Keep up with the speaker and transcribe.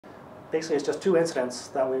basically it's just 2 incidents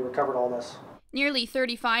that we recovered all this. Nearly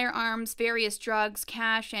 30 firearms, various drugs,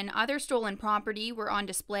 cash, and other stolen property were on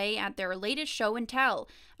display at their latest show and tell.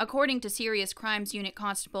 According to Serious Crimes Unit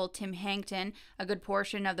Constable Tim Hankton, a good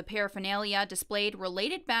portion of the paraphernalia displayed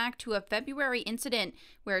related back to a February incident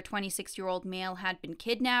where a 26-year-old male had been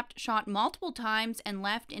kidnapped, shot multiple times, and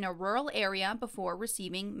left in a rural area before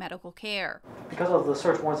receiving medical care. Because of the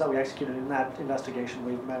search warrants that we executed in that investigation,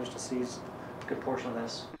 we've managed to seize a good portion of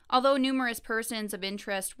this. Although numerous persons of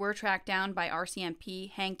interest were tracked down by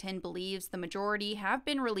RCMP, Hankton believes the majority have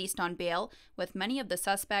been released on bail, with many of the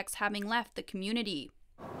suspects having left the community.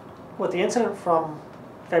 With the incident from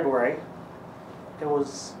February, it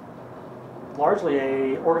was largely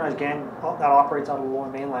a organized gang that operates out of the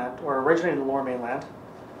Lower Mainland, or originated in the Lower Mainland,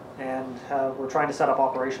 and we're trying to set up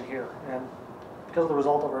operation here. And because of the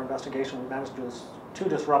result of our investigation, we managed to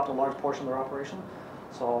disrupt a large portion of their operation.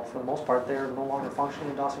 So for the most part, they're no longer functioning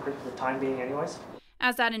in Dawson Creek for the time being anyways.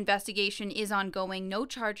 As that investigation is ongoing, no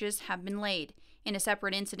charges have been laid. In a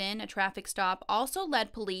separate incident, a traffic stop also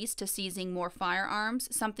led police to seizing more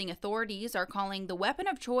firearms, something authorities are calling the weapon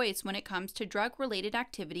of choice when it comes to drug-related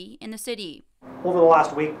activity in the city. Over the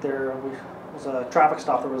last week, there was a traffic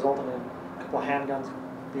stop that resulted in a couple of handguns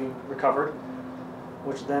being recovered,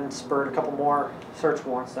 which then spurred a couple more search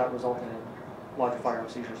warrants that resulted in large firearm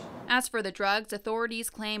seizures. As for the drugs, authorities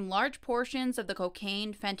claim large portions of the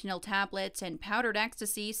cocaine, fentanyl tablets, and powdered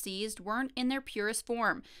ecstasy seized weren't in their purest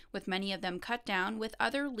form, with many of them cut down with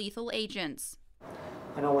other lethal agents.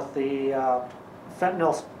 I know with the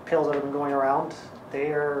fentanyl pills that have been going around,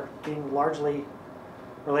 they are being largely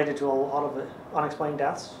related to a lot of unexplained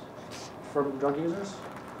deaths from drug users.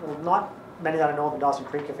 Well, not many that I know of in Dawson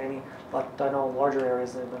Creek, if any, but I know in larger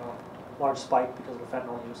areas there have been a large spike because of the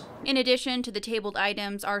fentanyl use. In addition to the tabled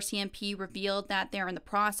items, RCMP revealed that they're in the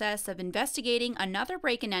process of investigating another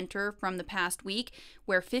break-and-enter from the past week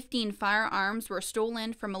where 15 firearms were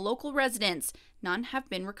stolen from a local residence. None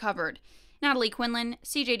have been recovered. Natalie Quinlan,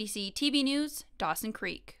 CJDC-TV News, Dawson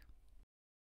Creek.